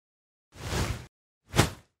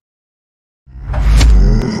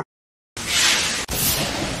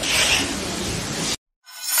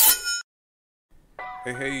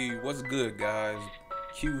Hey, what's good, guys?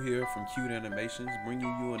 Q here from Cute Animations, bringing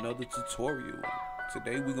you another tutorial.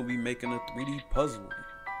 Today we're gonna be making a 3D puzzle.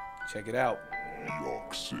 Check it out.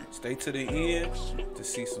 Stay to the end to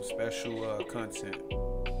see some special content.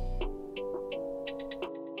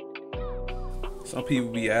 Some people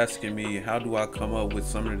be asking me, how do I come up with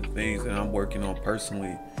some of the things that I'm working on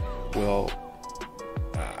personally? Well,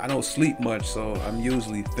 I don't sleep much, so I'm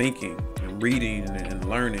usually thinking and reading and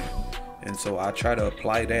learning. And so I try to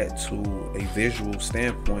apply that to a visual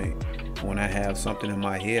standpoint. When I have something in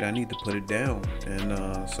my head, I need to put it down.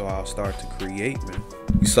 And so I'll start to create, man.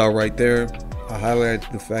 You saw right there, I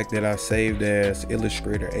highlighted the fact that I saved as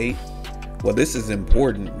Illustrator 8. Well, this is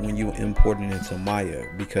important when you import it into Maya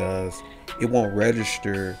because it won't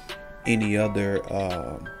register any other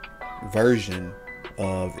version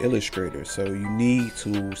of Illustrator. So you need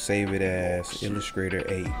to save it as Illustrator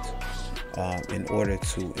 8 in order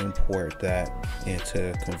to import that and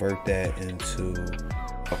to convert that into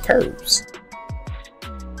curves.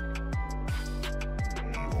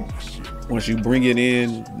 Once you bring it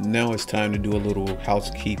in, now it's time to do a little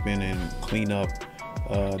housekeeping and clean up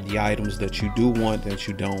the items that you do want, that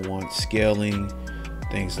you don't want, scaling,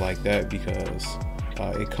 things like that, because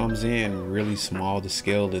it comes in really small. The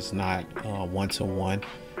scale is not one-to-one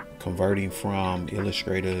converting from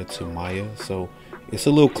Illustrator to Maya, so it's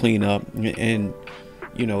a little cleanup. And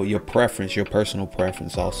you know, your preference, your personal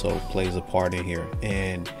preference also plays a part in here,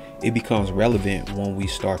 and it becomes relevant when we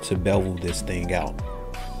start to bevel this thing out.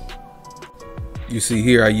 You see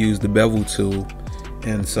here I use the bevel tool,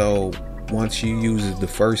 and so once you use it the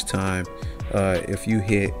first time, if you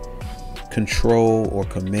hit Control or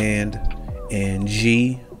Command and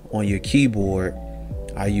G on your keyboard,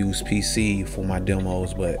 I use PC for my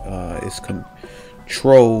demos, but it's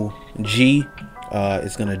Control G.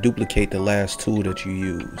 It's going to duplicate the last tool that you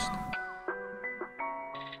used.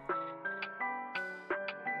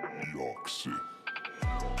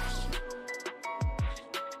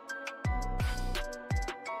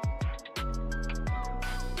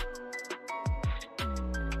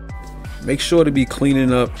 Make sure to be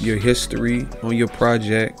cleaning up your history on your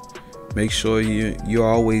project. Make sure you're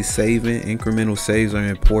always saving. Incremental saves are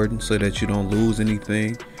important so that you don't lose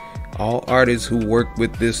anything. All artists who work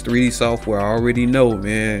with this 3D software already know,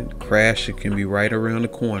 man, crash can be right around the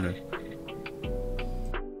corner.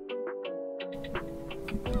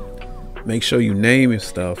 Make sure you name your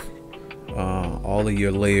stuff, all of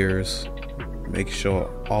your layers. Make sure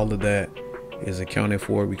all of that is accounted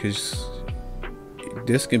for, because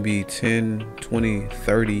this can be 10, 20,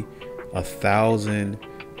 30, 1,000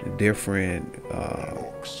 different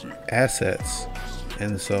assets.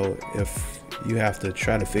 And so if you have to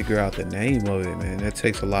try to figure out the name of it, man, that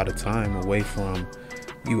takes a lot of time away from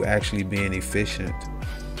you actually being efficient.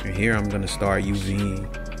 And here I'm going to start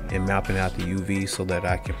UVing and mapping out the UV so that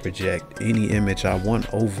I can project any image I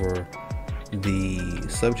want over the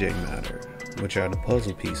subject matter, which are the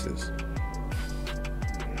puzzle pieces.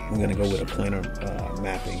 I'm going to go with a planar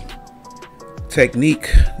mapping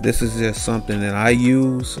technique. This is just something that I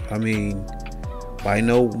use. I mean, by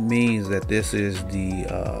no means that this is the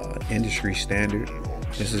industry standard.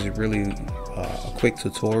 This is really a quick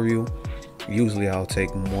tutorial. Usually I'll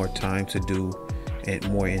take more time to do it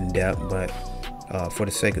more in depth, but for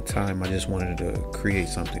the sake of time, I just wanted to create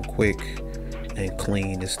something quick and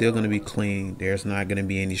clean. It's still going to be clean. There's not going to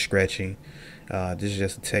be any stretching. This is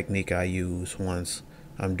just a technique I use once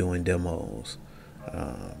I'm doing demos,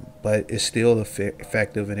 but it's still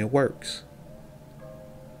effective and it works.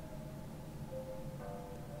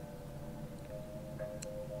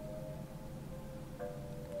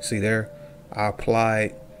 See there, I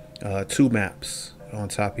applied 2 maps on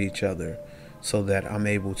top of each other so that I'm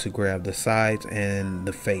able to grab the sides and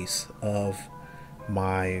the face of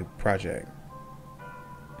my project,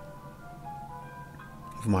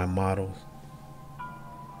 of my models.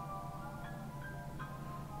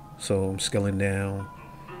 So I'm scaling down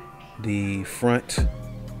the front,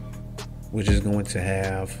 which is going to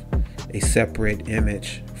have a separate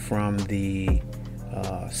image from the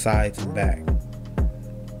sides and back.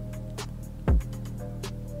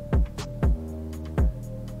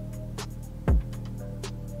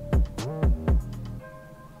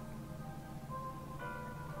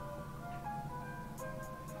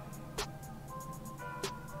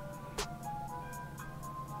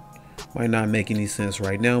 Might not make any sense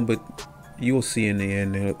right now, but you'll see in the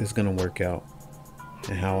end it's gonna work out,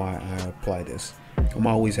 and how I apply this. I'm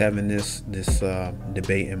always having this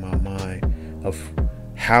debate in my mind of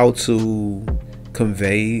how to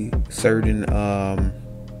convey certain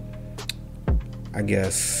I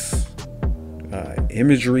guess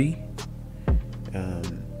imagery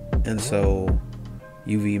And so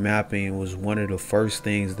UV mapping was one of the first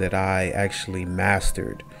things that I actually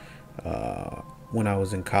mastered when I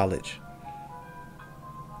was in college.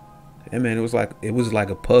 And man, it was like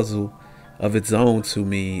a puzzle of its own to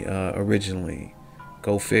me originally.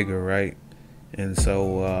 Go figure, right? And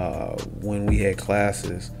so when we had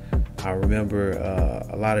classes, I remember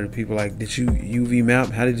a lot of the people like, did you UV map?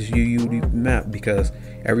 How did you UV map? Because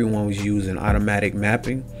everyone was using automatic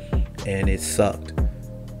mapping, and it sucked.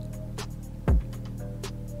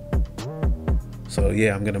 So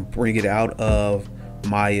yeah, I'm gonna bring it out of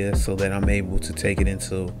Maya so that I'm able to take it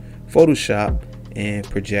into Photoshop and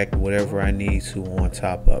project whatever I need to on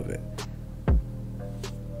top of it.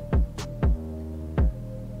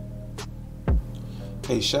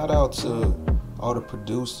 Hey, shout out to all the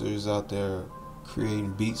producers out there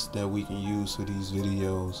creating beats that we can use for these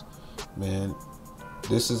videos. Man,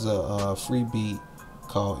 this is a free beat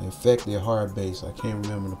called Infected Hard Bass. I can't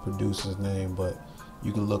remember the producer's name, but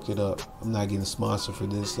you can look it up. I'm not getting sponsored for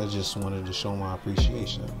this. I just wanted to show my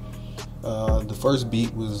appreciation. The first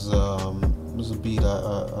beat was a beat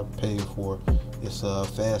I paid for. It's a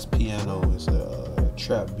fast piano. It's a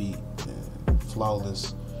trap beat, and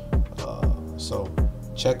flawless. So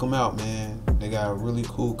check them out, man. They got really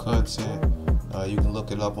cool content. You can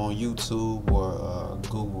look it up on YouTube or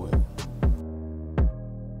Google it.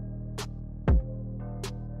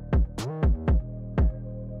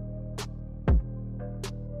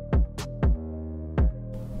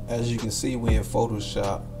 As you can see, we're in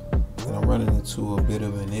Photoshop, and I'm running into a bit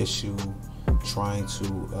of an issue trying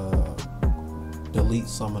to delete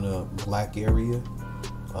some of the black area,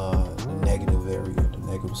 the negative area, the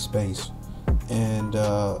negative space. And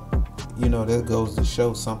you know, that goes to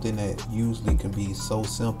show something that usually can be so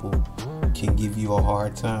simple can give you a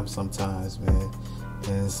hard time sometimes, man.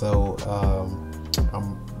 And so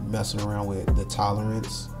I'm messing around with the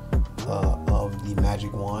tolerance of the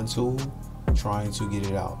Magic Wand tool, trying to get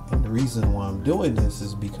it out. And the reason why I'm doing this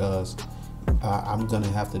is because I'm going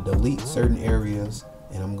to have to delete certain areas,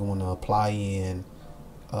 and I'm going to apply in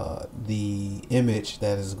the image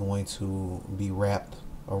that is going to be wrapped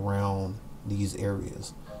around these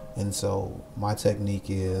areas. And so my technique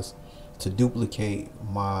is to duplicate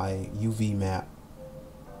my UV map,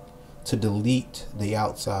 to delete the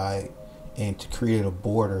outside, and to create a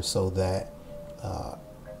border so that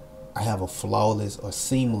I have a flawless or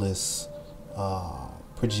seamless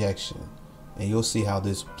projection. And you'll see how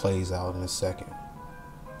this plays out in a second.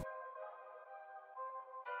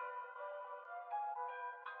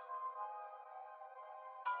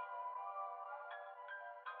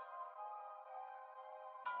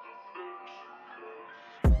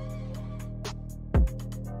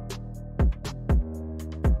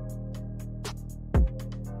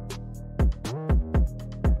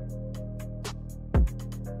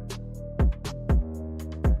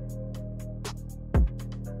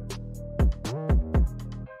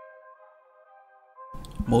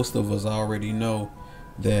 Most of us already know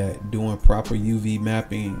that doing proper UV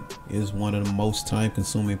mapping is one of the most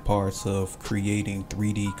time-consuming parts of creating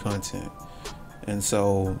 3D content. And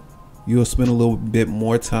so you'll spend a little bit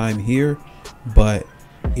more time here, but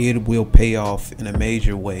it will pay off in a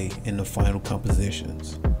major way in the final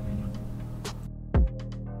compositions.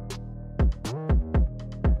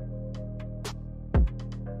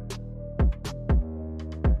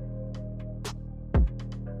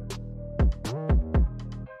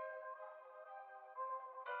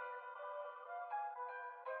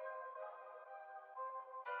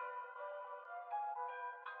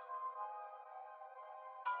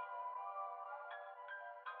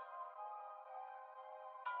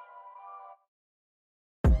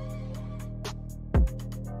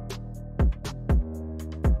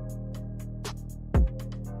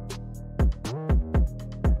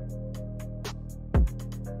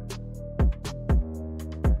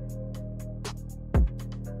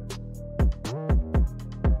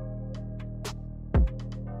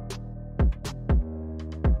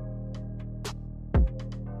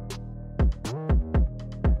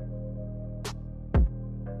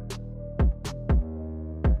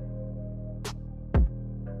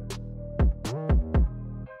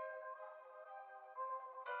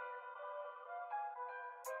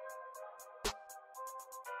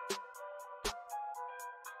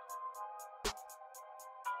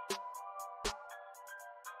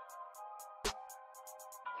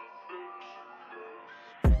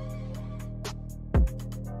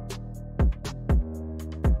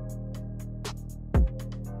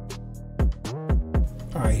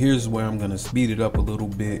 Alright, here's where I'm gonna speed it up a little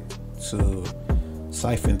bit to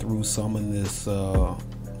siphon through some of this, the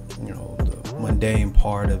mundane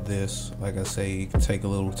part of this. Like I say, it can take a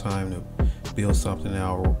little time to build something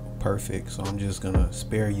out perfect, so I'm just gonna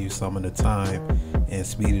spare you some of the time and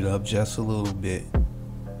speed it up just a little bit.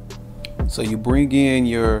 So you bring in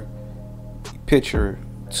your picture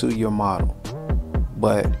to your model,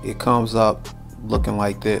 but it comes up looking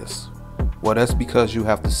like this. Well, that's because you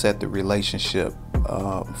have to set the relationship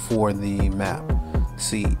for the map.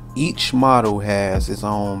 See, each model has its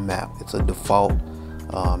own map. It's a default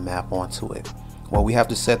map onto it. Well, we have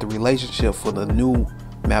to set the relationship for the new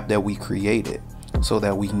map that we created so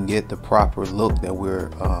that we can get the proper look that we're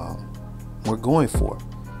going for.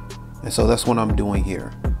 And so that's what I'm doing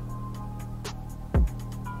here.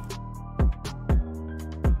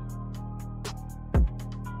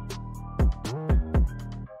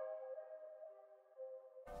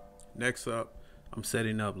 Next up, I'm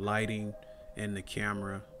setting up lighting and the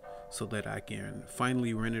camera so that I can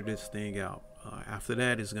finally render this thing out. After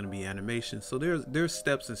that is going to be animation. So there's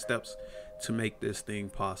steps and steps to make this thing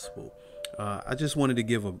possible. I just wanted to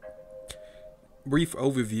give a brief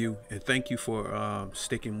overview and thank you for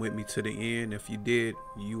sticking with me to the end. If you did,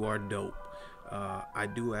 you are dope. I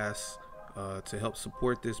do ask to help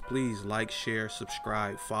support this. Please like, share,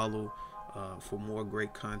 subscribe, follow for more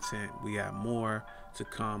great content. We got more to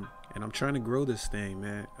come, and I'm trying to grow this thing,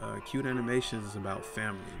 man. Cute Animations is about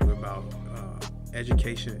family. We're about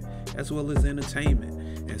education as well as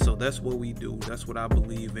entertainment, and so that's what we do. That's what I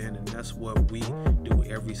believe in, and that's what we do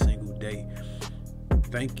every single day.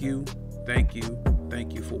 Thank you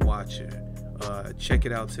for watching. Check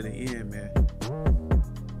it out to the end, man.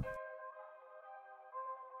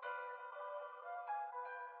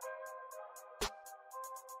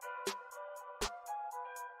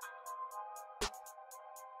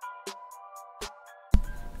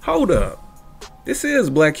 Hold up, this is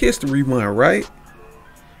Black History Month, right?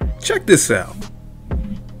 Check this out.